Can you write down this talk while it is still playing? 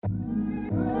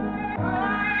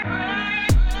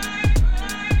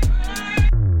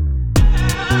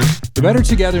The Better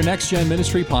Together NextGen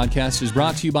Ministry Podcast is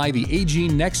brought to you by the AG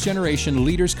Next Generation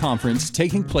Leaders Conference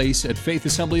taking place at Faith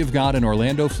Assembly of God in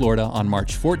Orlando, Florida on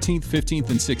March 14th, 15th,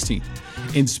 and 16th.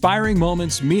 Inspiring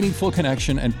moments, meaningful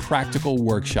connection, and practical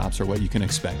workshops are what you can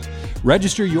expect.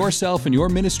 Register yourself and your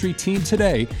ministry team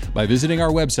today by visiting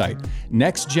our website,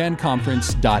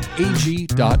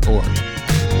 nextgenconference.ag.org.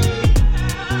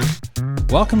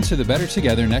 Welcome to the Better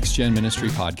Together NextGen Ministry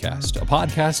Podcast, a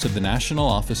podcast of the National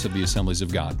Office of the Assemblies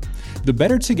of God. The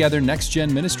Better Together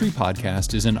NextGen Ministry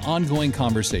Podcast is an ongoing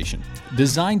conversation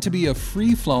designed to be a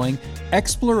free-flowing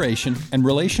exploration and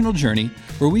relational journey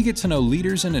where we get to know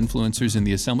leaders and influencers in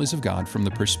the Assemblies of God from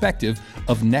the perspective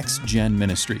of NextGen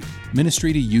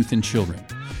ministry to youth and children.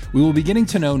 We will be getting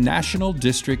to know national,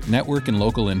 district, network, and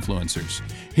local influencers,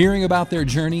 hearing about their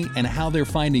journey and how they're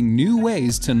finding new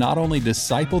ways to not only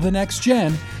disciple the next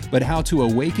gen, but how to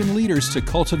awaken leaders to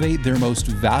cultivate their most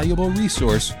valuable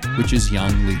resource, which is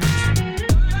young leaders.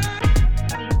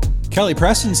 Kelly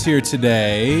Presson's here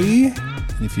today.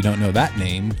 And if you don't know that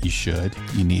name, you should.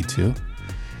 You need to.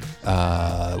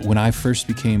 When I first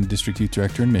became district youth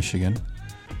director in Michigan,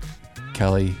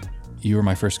 Kelly, you were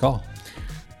my first call.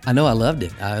 I know, I loved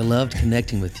it. I loved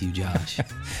connecting with you, Josh.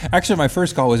 Actually, my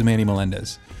first call was Manny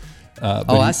Melendez.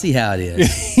 I see how it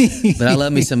is. But I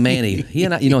love me some Manny. He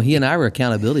and I were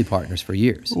accountability partners for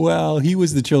years. Well, he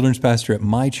was the children's pastor at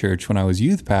my church when I was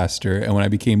youth pastor, and when I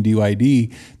became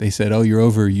DYD, they said, "Oh, you're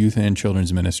over youth and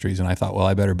children's ministries." And I thought, well,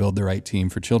 I better build the right team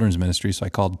for children's ministry. So I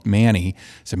called Manny. I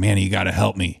said, "Manny, you got to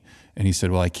help me." And he said,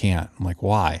 "Well, I can't." I'm like,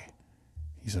 "Why?"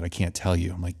 He said, "I can't tell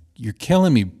you." I'm like, "You're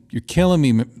killing me. You're killing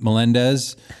me,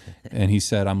 Melendez." And he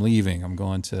said, "I'm leaving. I'm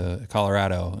going to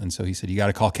Colorado." And so he said, "You got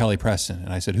to call Kelly Presson."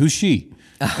 And I said, "Who's she?"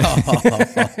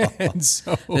 And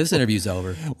so this interview's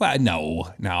over. Well,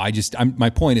 no. My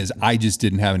point is, I just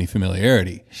didn't have any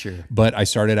familiarity. Sure. But I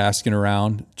started asking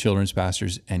around children's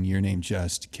pastors, and your name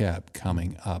just kept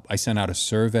coming up. I sent out a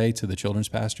survey to the children's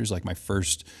pastors, like my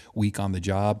first week on the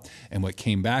job, and what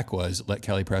came back was, let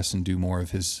Kelly Presson do more of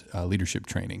his leadership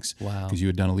trainings. Wow. Because you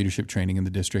had done a leadership training in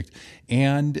the district,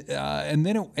 and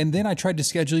then I tried to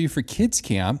schedule you for kids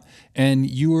camp, and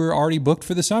you were already booked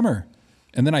for the summer.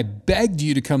 And then I begged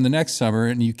you to come the next summer,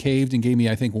 and you caved and gave me,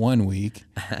 I think, 1 week,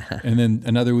 and then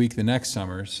another week the next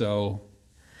summer. So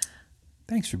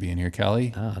thanks for being here,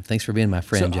 Kelly. Thanks for being my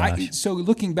friend, Josh. So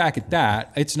looking back at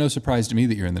that, it's no surprise to me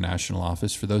that you're in the national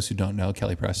office. For those who don't know,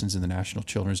 Kelly Presson's in the National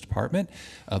Children's Department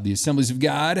of the Assemblies of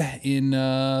God in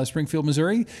Springfield,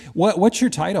 Missouri. What's your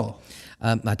title?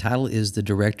 My title is the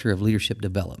Director of Leadership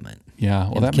Development. Yeah,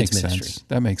 well, that makes sense.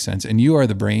 That makes sense. And you are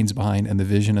the brains behind, and the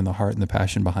vision, and the heart, and the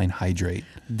passion behind Hydrate.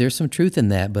 There's some truth in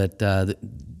that, but the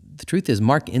truth is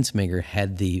Mark Insminger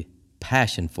had the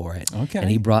passion for it. Okay. And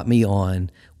he brought me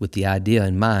on with the idea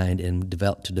in mind and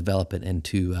to develop it and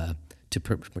to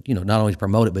not only to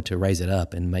promote it, but to raise it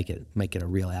up and make it a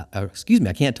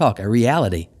a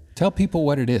reality. Tell people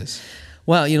what it is.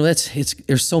 Well,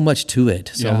 there's so much to it.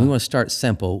 So we want to start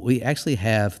simple. We actually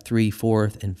have 3,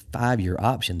 4, and 5-year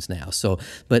options now.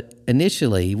 But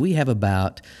initially we have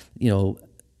about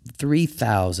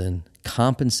 3,000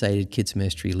 compensated kids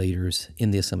ministry leaders in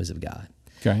the Assemblies of God.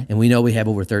 Okay. And we know we have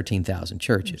over 13,000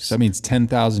 churches. So that means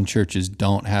 10,000 churches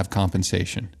don't have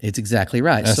compensation. It's exactly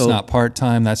right. That's not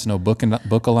part-time. That's no book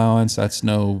allowance. That's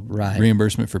no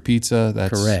reimbursement for pizza.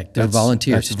 That's correct. They're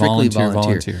volunteers, strictly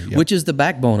volunteer. Yep. Which is the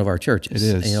backbone of our churches.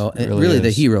 It is. It really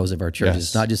the heroes of our churches. Yes.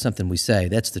 It's not just something we say.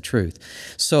 That's the truth.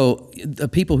 So the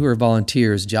people who are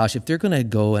volunteers, Josh, if they're going to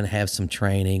go and have some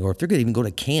training, or if they're going to even go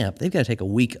to camp, they've got to take a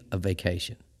week of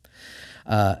vacation.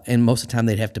 And most of the time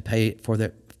they'd have to pay for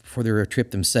their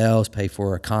trip themselves, pay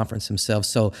for a conference themselves.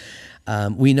 So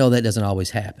we know that doesn't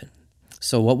always happen.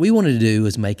 So what we wanted to do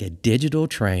is make a digital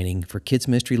training for kids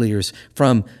ministry leaders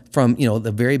from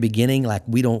the very beginning. Like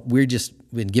we're just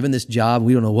been given this job.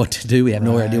 We don't know what to do. We have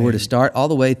no idea where to start, all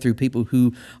the way through people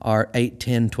who are 8,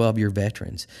 10, 12-year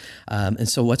veterans. And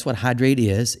so what Hydrate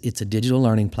is. It's a digital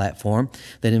learning platform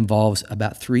that involves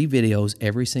about 3 videos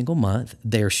every single month.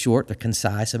 They're short, they're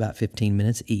concise, about 15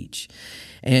 minutes each.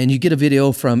 And you get a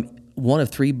video from one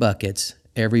of 3 buckets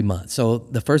every month. So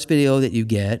the first video that you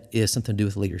get is something to do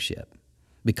with leadership,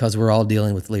 because we're all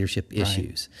dealing with leadership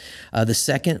issues. The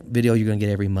second video you're going to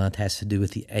get every month has to do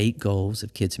with the 8 goals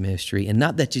of kids ministry, and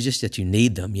not that you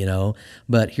need them,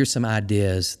 but here's some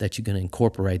ideas that you're going to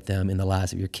incorporate them in the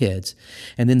lives of your kids.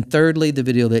 And then thirdly, the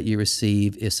video that you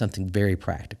receive is something very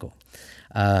practical.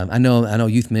 I know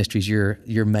youth ministry is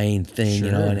your main thing,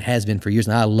 Sure. and it has been for years.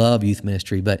 And I love youth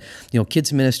ministry, but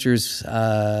kids ministers,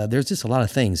 there's just a lot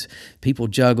of things. People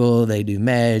juggle, they do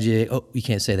magic. Oh, you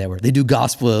can't say that word. They do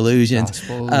gospel illusions.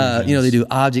 They do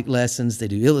object lessons, they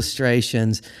do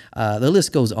illustrations. The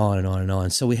list goes on and on and on.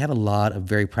 So we have a lot of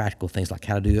very practical things like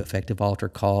how to do effective altar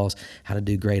calls, how to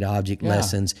do great object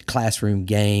lessons, classroom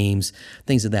games,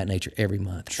 things of that nature every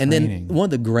month. Training. And then one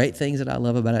of the great things that I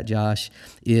love about it, Josh,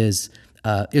 is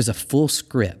there's a full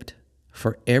script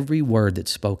for every word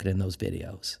that's spoken in those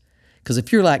videos. Because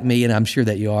if you're like me, and I'm sure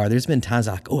that you are, there's been times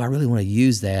like, I really want to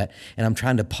use that, and I'm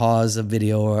trying to pause a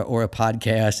video or a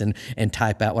podcast and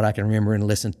type out what I can remember and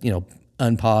listen,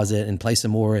 unpause it and play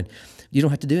some more, and you don't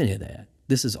have to do any of that.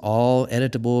 This is all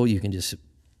editable. You can just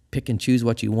pick and choose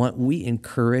what you want. We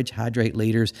encourage Hydrate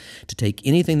leaders to take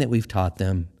anything that we've taught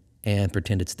them and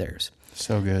pretend it's theirs.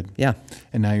 So good. Yeah.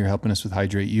 And now you're helping us with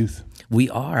Hydrate Youth. We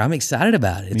are. I'm excited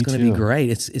about it. It's going to be too. great.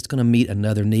 It's going to meet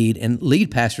another need. And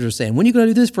lead pastors are saying, when are you going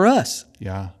to do this for us?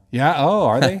 Yeah. Yeah. Oh,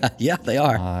 are they? Yeah, they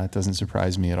are. It doesn't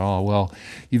surprise me at all. Well,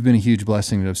 you've been a huge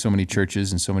blessing to so many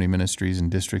churches and so many ministries and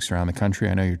districts around the country.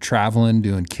 I know you're traveling,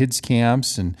 doing kids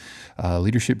camps, and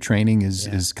leadership training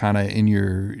is kind of in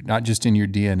your, not just in your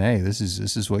DNA. This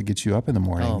is what gets you up in the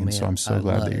morning. Oh, and man, so I'm so I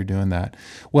glad love that it. you're doing that.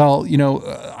 Well,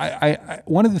 I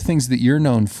one of the things that you're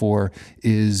known for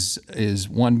is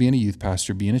one, being a youth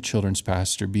pastor, being a children's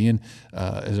pastor, being,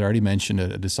 as I already mentioned,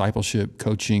 a discipleship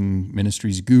coaching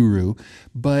ministries guru.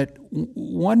 But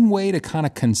one way to kind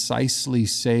of concisely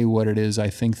say what it is I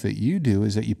think that you do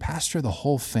is that you pastor the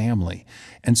whole family.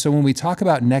 And so when we talk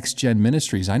about NextGen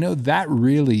Ministries, I know that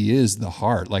really is the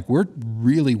heart. Like, we're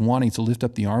really wanting to lift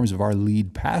up the arms of our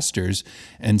lead pastors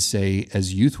and say,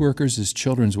 as youth workers, as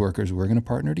children's workers, we're going to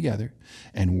partner together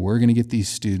and we're going to get these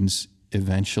students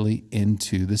eventually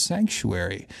into the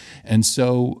sanctuary. And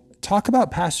so talk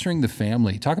about pastoring the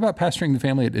family. Talk about pastoring the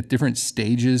family at different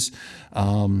stages,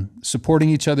 supporting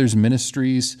each other's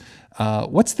ministries.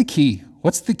 What's the key?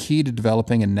 What's the key to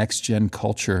developing a next-gen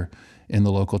culture in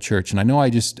the local church? And I know I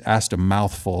just asked a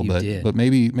mouthful, but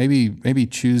maybe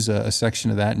choose a section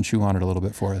of that and chew on it a little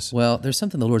bit for us. Well, there's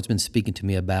something the Lord's been speaking to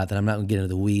me about that I'm not going to get into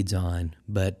the weeds on,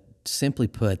 but simply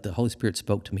put, the Holy Spirit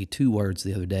spoke to me 2 words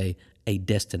the other day: a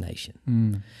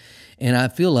destination. And I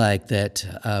feel like that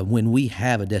when we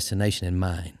have a destination in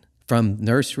mind, from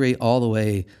nursery all the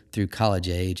way through college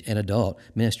age and adult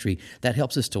ministry, that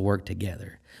helps us to work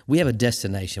together. We have a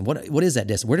destination. What is that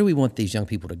destination? Where do we want these young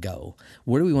people to go?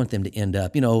 Where do we want them to end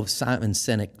up? Simon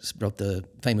Sinek wrote the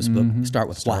famous book, Start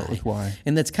With Why.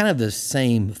 And that's kind of the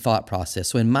same thought process.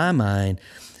 So in my mind,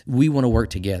 we want to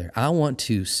work together. I want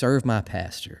to serve my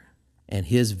pastor and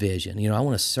his vision. I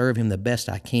want to serve him the best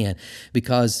I can,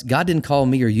 because God didn't call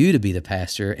me or you to be the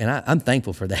pastor, and I'm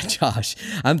thankful for that, Josh.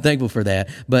 I'm thankful for that.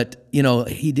 But,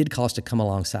 he did call us to come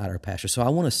alongside our pastor. So I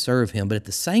want to serve him, but at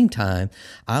the same time,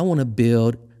 I want to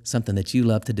build something that you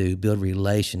love to do, build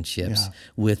relationships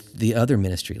with the other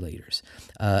ministry leaders.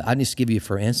 I just give you,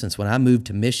 for instance, when I moved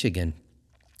to Michigan,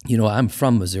 I'm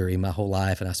from Missouri my whole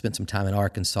life, and I spent some time in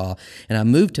Arkansas. And I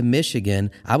moved to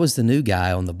Michigan. I was the new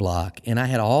guy on the block, and I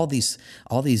had all these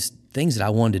things that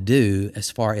I wanted to do as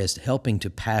far as helping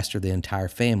to pastor the entire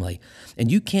family.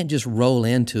 And you can't just roll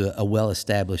into a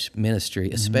well-established ministry,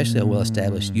 especially a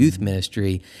well-established youth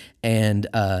ministry, and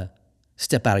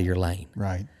step out of your lane.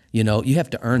 Right. You have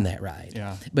to earn that right.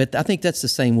 Yeah. But I think that's the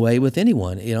same way with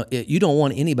anyone. You don't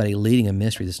want anybody leading a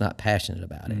ministry that's not passionate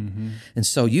about it. And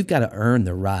so you've got to earn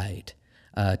the right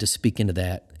to speak into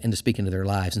that and to speak into their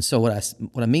lives. And so what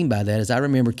I mean by that is, I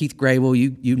remember Keith Grable,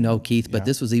 you know Keith, but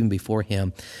this was even before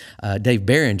him, Dave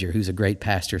Barringer, who's a great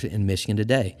pastor in Michigan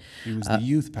today. He was the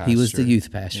youth pastor. He was the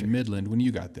youth pastor. In Midland when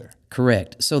you got there.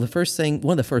 Correct. So one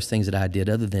of the first things that I did,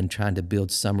 other than trying to build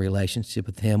some relationship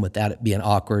with him without it being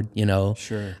awkward,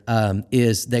 Sure.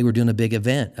 Is they were doing a big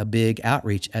event, a big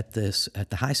outreach at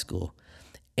the high school.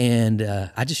 And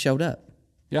I just showed up.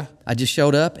 Yeah. I just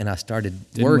showed up and I started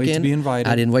Didn't working. wait to be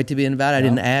invited. I didn't wait to be invited. I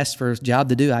didn't ask for a job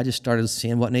to do. I just started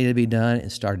seeing what needed to be done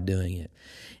and started doing it.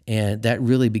 And that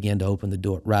really began to open the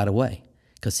door right away,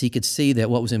 because he could see that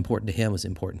what was important to him was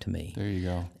important to me. There you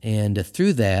go. And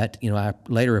through that, I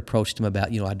later approached him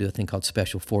about, I do a thing called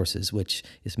Special Forces, which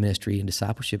is ministry and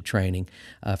discipleship training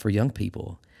for young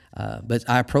people. But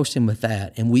I approached him with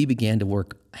that, and we began to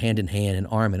work hand in hand and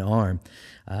arm in arm.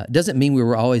 Doesn't mean we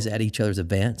were always at each other's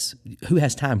events. Who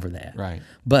has time for that? Right.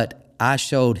 But I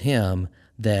showed him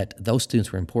that those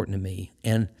students were important to me.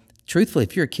 And truthfully,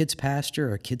 if you're a kids pastor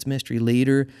or a kids ministry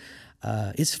leader,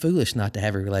 it's foolish not to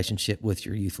have a relationship with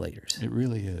your youth leaders. It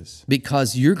really is.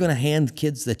 Because you're going to hand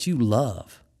kids that you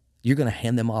love, you're going to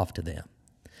hand them off to them.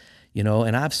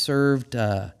 And I've served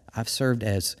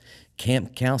as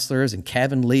camp counselors and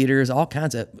cabin leaders, all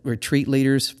kinds of retreat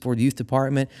leaders for the youth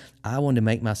department. I wanted to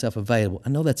make myself available. I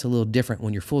know that's a little different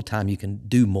when you're full-time, you can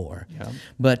do more. Yeah.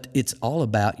 But it's all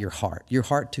about your heart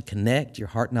to connect, your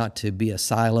heart not to be a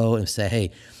silo and say,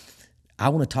 hey, I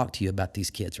want to talk to you about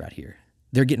these kids right here.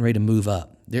 They're getting ready to move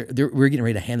up. We're getting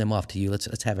ready to hand them off to you.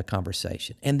 Let's have a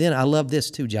conversation. And then I love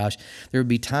this too, Josh. There would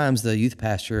be times the youth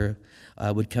pastor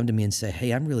would come to me and say,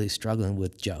 hey, I'm really struggling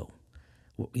with Joe.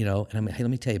 And I'm like, hey, let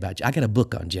me tell you about Joe. I got a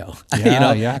book on Joe.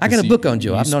 Yeah, I got a book on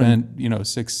Joe. I've known him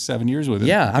 6-7 years with him.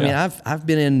 Yeah, I mean, I've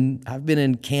been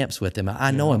in camps with him. I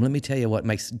know him. Let me tell you what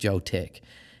makes Joe tick.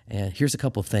 And here's a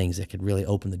couple of things that could really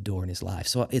open the door in his life.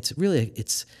 So it's really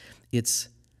it's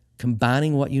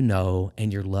combining what you know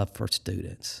and your love for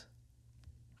students.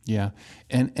 Yeah,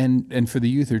 and for the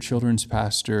youth or children's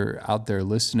pastor out there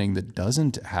listening that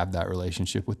doesn't have that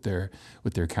relationship with their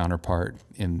counterpart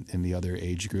in the other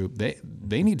age group,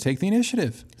 they need to take the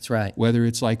initiative. That's right. Whether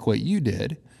it's like what you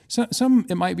did, some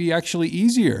it might be actually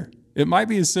easier. It might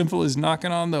be as simple as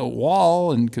knocking on the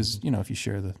wall, and because if you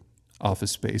share the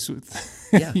office space with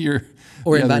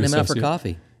or inviting them out for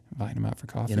coffee. Inviting them out for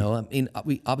coffee.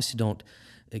 We obviously don't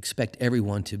expect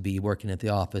everyone to be working at the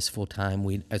office full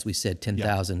time. As we said,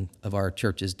 10,000 of our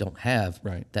churches don't have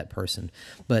that person.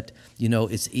 But,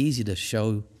 it's easy to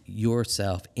show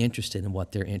yourself interested in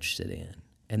what they're interested in,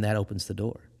 and that opens the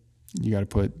door. You got to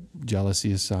put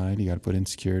jealousy aside. You got to put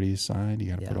insecurity aside. You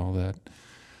got to put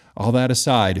all that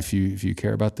aside if you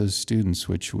care about those students,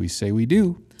 which we say we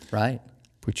do. Right.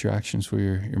 Put your actions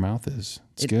where your mouth is.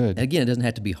 It's good. Again, it doesn't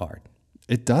have to be hard.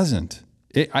 It doesn't.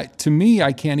 To me,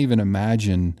 I can't even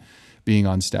imagine being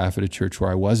on staff at a church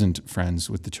where I wasn't friends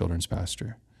with the children's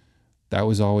pastor. That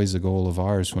was always a goal of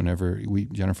ours. Whenever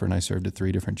Jennifer and I served at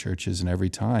 3 different churches, and every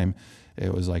time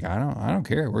it was like, I don't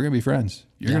care. We're gonna be friends.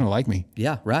 You're gonna like me.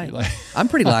 Yeah, right. I'm a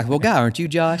pretty likable guy, aren't you,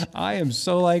 Josh? I am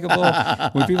so likable.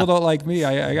 When people don't like me,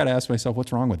 I got to ask myself,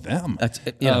 what's wrong with them? That's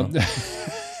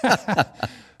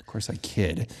Of course, I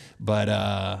kid,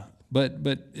 but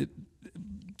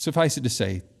suffice it to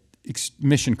say,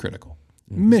 mission critical.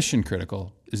 Mm-hmm. Mission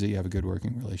critical is that you have a good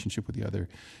working relationship with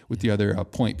the other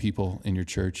point people in your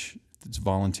church. If it's a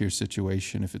volunteer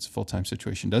situation, if it's a full-time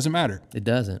situation, doesn't matter. It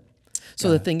doesn't.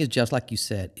 So the thing is, just like you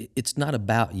said, it's not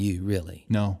about you really.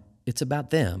 No, it's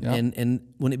about them. Yeah. And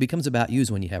when it becomes about you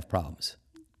is when you have problems.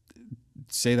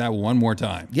 Say that one more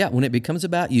time. Yeah, when it becomes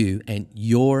about you and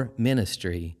your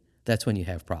ministry, that's when you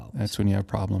have problems. That's when you have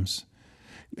problems.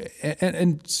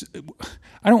 And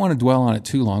I don't want to dwell on it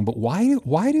too long, but why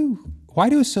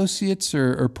do associates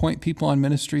or point people on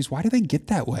ministries, why do they get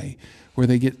that way? Where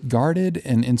they get guarded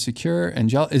and insecure and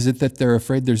jealous? Is it that they're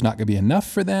afraid there's not going to be enough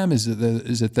for them? Is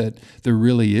it that there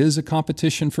really is a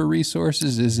competition for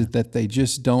resources? Is it that they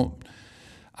just don't?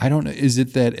 I don't know. Is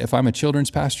it that if I'm a children's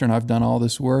pastor and I've done all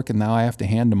this work and now I have to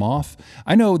hand them off?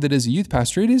 I know that as a youth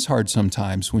pastor, it is hard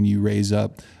sometimes when you raise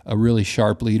up a really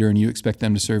sharp leader and you expect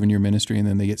them to serve in your ministry and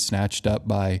then they get snatched up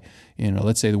by,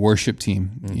 let's say the worship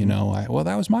team. Mm-hmm.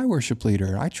 That was my worship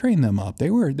leader. I trained them up.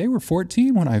 They were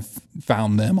 14 when I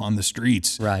found them on the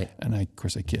streets. Right. And of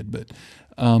course I kid, but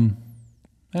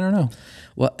I don't know.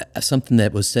 Well, something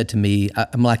that was said to me,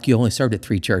 I'm like, you only served at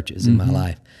 3 churches in my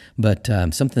life, but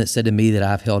something that said to me that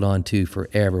I've held on to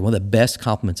forever, one of the best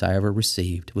compliments I ever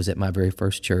received was at my very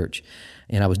first church,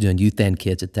 and I was doing youth and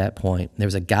kids at that point. There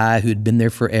was a guy who'd been there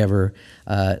forever,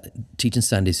 teaching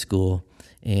Sunday school,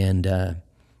 and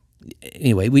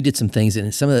anyway, we did some things,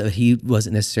 and some of it he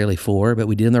wasn't necessarily for, but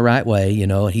we did in the right way,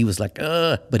 and he was like,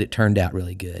 but it turned out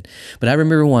really good. But I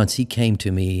remember once he came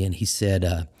to me and he said,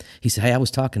 hey, I was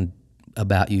talking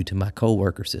about you to my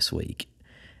coworkers this week.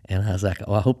 And I was like,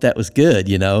 I hope that was good,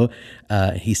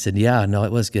 He said, yeah, no,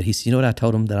 it was good. He said, you know what I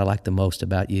told him that I liked the most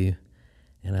about you?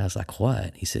 And I was like,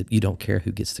 what? He said, you don't care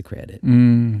who gets the credit.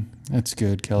 That's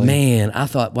good, Kelly. Man, I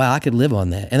thought, wow, I could live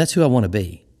on that. And that's who I want to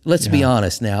be. Let's be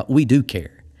honest now. We do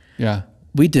care. Yeah.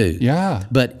 We do. Yeah.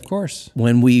 But of course,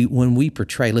 when we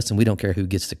portray, listen, we don't care who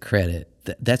gets the credit,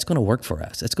 that's going to work for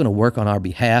us. That's going to work on our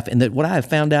behalf. And that what I have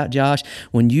found out, Josh,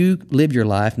 when you live your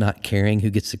life not caring who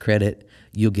gets the credit,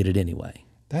 you'll get it anyway.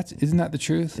 Isn't that the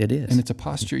truth? It is. And it's a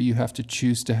posture you have to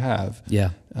choose to have.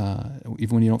 Yeah.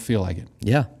 Even when you don't feel like it.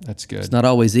 Yeah. That's good. It's not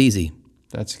always easy.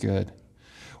 That's good.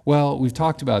 Well, we've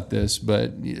talked about this,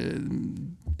 but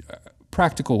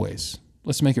practical ways.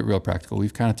 Let's make it real practical.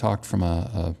 We've kind of talked from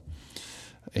a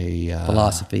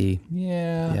philosophy.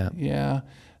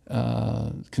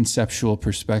 Conceptual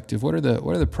perspective. What are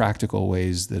the practical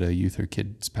ways that a youth or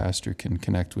kids pastor can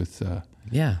connect with?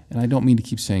 And I don't mean to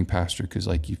keep saying pastor because,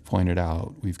 like you've pointed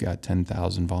out, we've got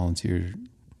 10,000 volunteer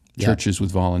churches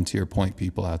with volunteer point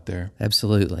people out there.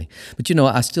 Absolutely. But,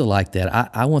 I still like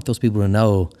that. I want those people to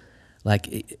know,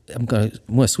 like, I'm going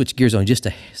to switch gears on just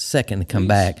a second and come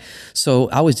back. So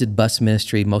I always did bus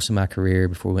ministry most of my career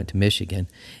before we went to Michigan.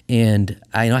 And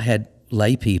I had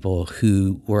lay people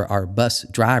who were our bus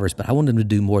drivers, but I wanted them to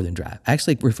do more than drive. I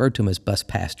actually referred to them as bus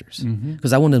pastors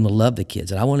because I wanted them to love the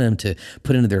kids and I wanted them to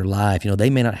put into their life. They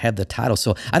may not have the title.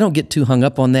 So I don't get too hung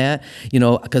up on that,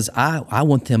 because I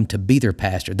want them to be their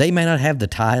pastor. They may not have the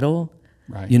title,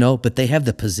 right. But they have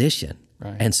the position.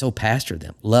 Right. And so pastor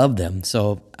them, love them.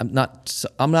 So I'm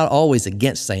not always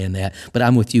against saying that, but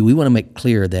I'm with you. We want to make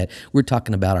clear that we're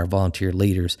talking about our volunteer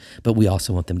leaders, but we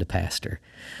also want them to pastor.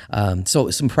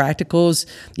 So some practicals,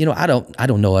 I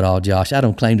don't know it all, Josh. I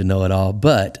don't claim to know it all,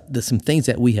 but some things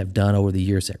that we have done over the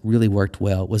years that really worked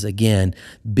well was, again,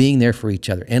 being there for each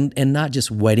other and not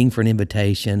just waiting for an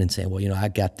invitation and saying, well, I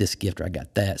got this gift or I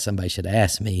got that. Somebody should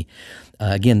ask me.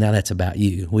 Again, now that's about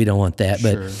you. We don't want that.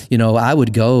 Sure. But, I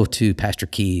would go to Pastor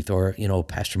Keith or,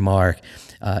 Pastor Mark,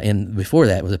 and before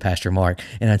that was a Pastor Mark,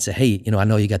 and I'd say, hey, I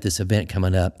know you got this event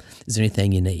coming up. Is there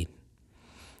anything you need?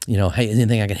 Hey, is there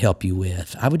anything I can help you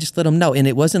with? I would just let them know. And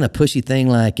it wasn't a pushy thing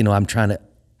like, I'm trying to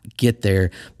get there.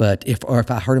 But if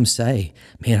I heard them say,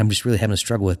 man, I'm just really having a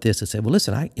struggle with this, I'd say, well,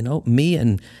 listen, me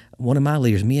and one of my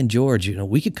leaders, me and George,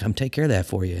 we could come take care of that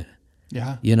for you.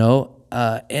 Yeah.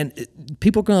 And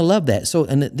people are going to love that. So,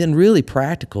 and then really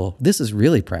practical, this is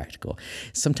really practical.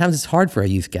 Sometimes it's hard for a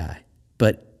youth guy,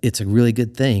 but it's a really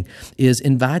good thing, is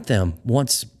invite them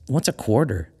once a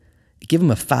quarter. Give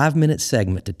them a 5-minute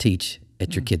segment to teach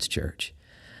at your kids' church.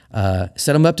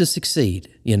 Set them up to succeed,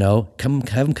 have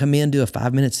them come in, do a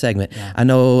 5-minute segment. Yeah. I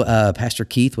know Pastor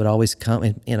Keith would always come,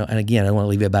 and again, I don't want to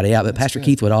leave everybody out, but Pastor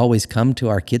Keith would always come to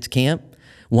our kids' camp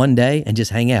one day and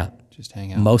just hang out.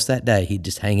 Most that day, he'd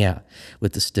just hang out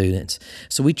with the students.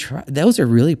 So those are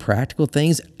really practical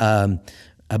things.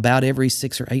 About every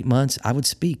 6 or 8 months, I would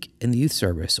speak in the youth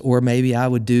service, or maybe I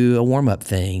would do a warm-up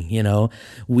thing.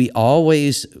 We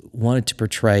always wanted to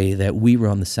portray that we were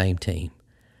on the same team.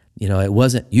 It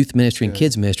wasn't youth ministry and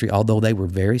kids ministry, although they were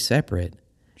very separate.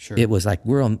 Sure. It was like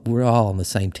we're all on the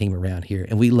same team around here,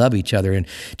 and we love each other. And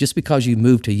just because you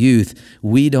move to youth,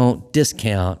 we don't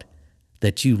discount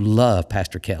that you love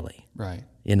Pastor Kelly. Right.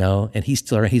 And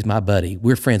he's my buddy.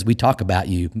 We're friends. We talk about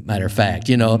you, matter of fact,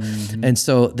 Mm-hmm. And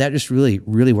so that just really,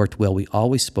 really worked well. We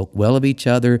always spoke well of each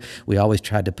other. We always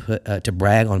tried to put to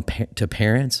brag to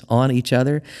parents on each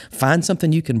other. Find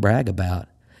something you can brag about.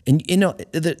 And,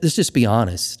 let's just be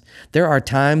honest. There are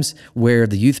times where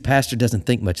the youth pastor doesn't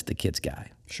think much of the kids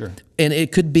guy. Sure. And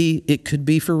it could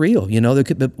be for real.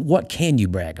 But what can you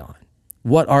brag on?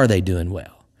 What are they doing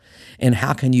well? And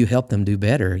how can you help them do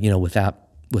better,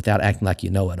 without acting like you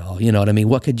know it all? You know what I mean?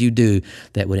 What could you do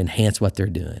that would enhance what they're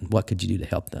doing? What could you do to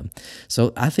help them?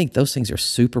 So I think those things are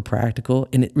super practical,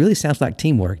 and it really sounds like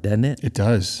teamwork, doesn't it? It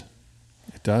does.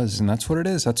 It does, and that's what it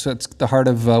is. That's the heart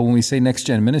of when we say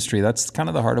NextGen Ministry. That's kind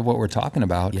of the heart of what we're talking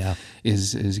about. Yeah.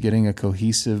 Is getting a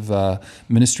cohesive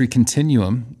ministry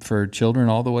continuum for children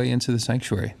all the way into the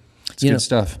sanctuary. It's good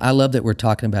stuff. I love that we're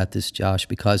talking about this, Josh,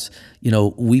 because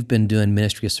we've been doing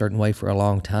ministry a certain way for a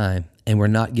long time, and we're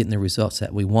not getting the results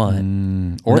that we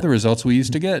want, or the results we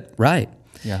used to get. Right.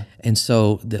 Yeah. And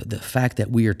so the fact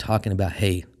that we are talking about,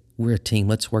 hey, we're a team,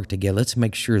 let's work together, let's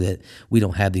make sure that we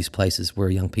don't have these places where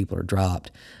young people are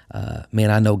dropped. Man,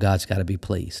 I know God's got to be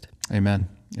pleased. Amen.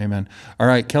 Amen. All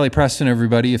right, Kelly Presson,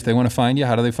 everybody, if they want to find you,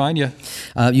 how do they find you?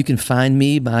 You can find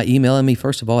me by emailing me,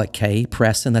 first of all, at K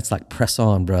Presson. That's like press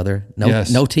on, brother.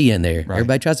 No T in there. Right.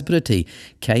 Everybody tries to put a T.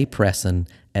 K Presson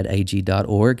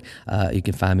 @ag.org. You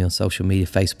can find me on social media,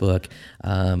 Facebook.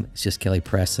 It's just Kelly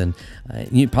Presson.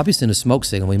 You probably send a smoke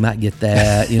signal. We might get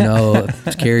that,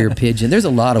 carrier pigeon. There's a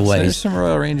lot of ways. So there's some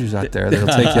Royal Rangers out there that'll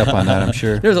take you up on that, I'm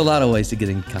sure. There's a lot of ways to get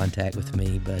in contact with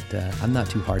me, but I'm not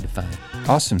too hard to find.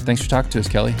 Awesome. Thanks for talking to us,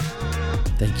 Kelly.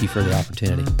 Thank you for the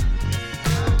opportunity.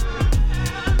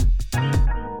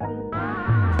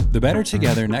 The Better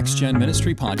Together NextGen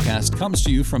Ministry Podcast comes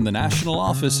to you from the National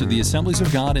Office of the Assemblies of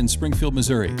God in Springfield,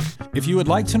 Missouri. If you would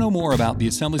like to know more about the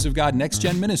Assemblies of God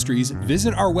NextGen Ministries,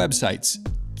 visit our websites,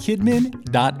 kidmin.ag.org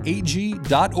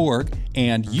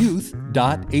and youth.ag.org.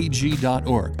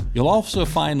 You'll also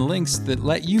find links that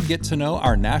let you get to know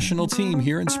our national team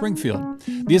here in Springfield.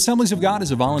 The Assemblies of God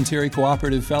is a voluntary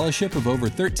cooperative fellowship of over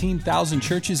 13,000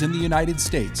 churches in the United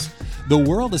States. The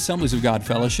World Assemblies of God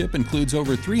Fellowship includes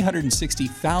over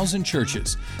 360,000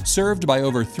 churches, served by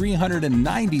over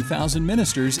 390,000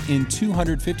 ministers in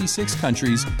 256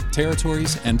 countries,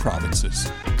 territories, and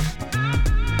provinces.